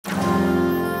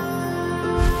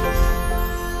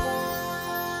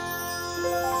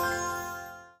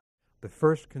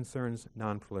first concerns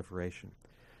non-proliferation.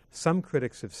 Some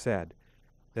critics have said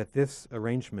that this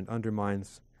arrangement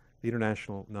undermines the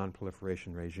international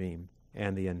non-proliferation regime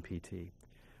and the NPT.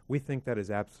 We think that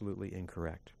is absolutely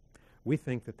incorrect. We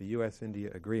think that the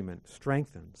U.S.-India agreement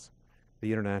strengthens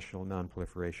the international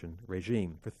non-proliferation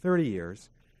regime. For 30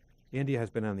 years, India has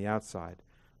been on the outside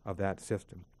of that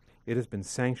system. It has been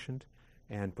sanctioned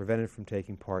and prevented from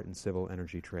taking part in civil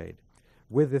energy trade.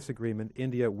 With this agreement,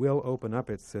 India will open up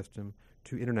its system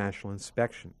to international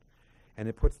inspection, and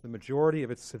it puts the majority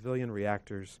of its civilian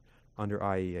reactors under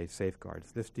IAEA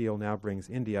safeguards. This deal now brings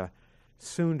India,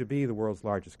 soon to be the world's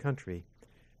largest country,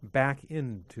 back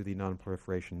into the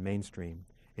non-proliferation mainstream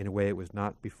in a way it was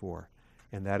not before,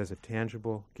 and that is a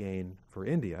tangible gain for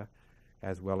India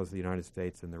as well as the United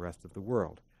States and the rest of the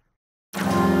world.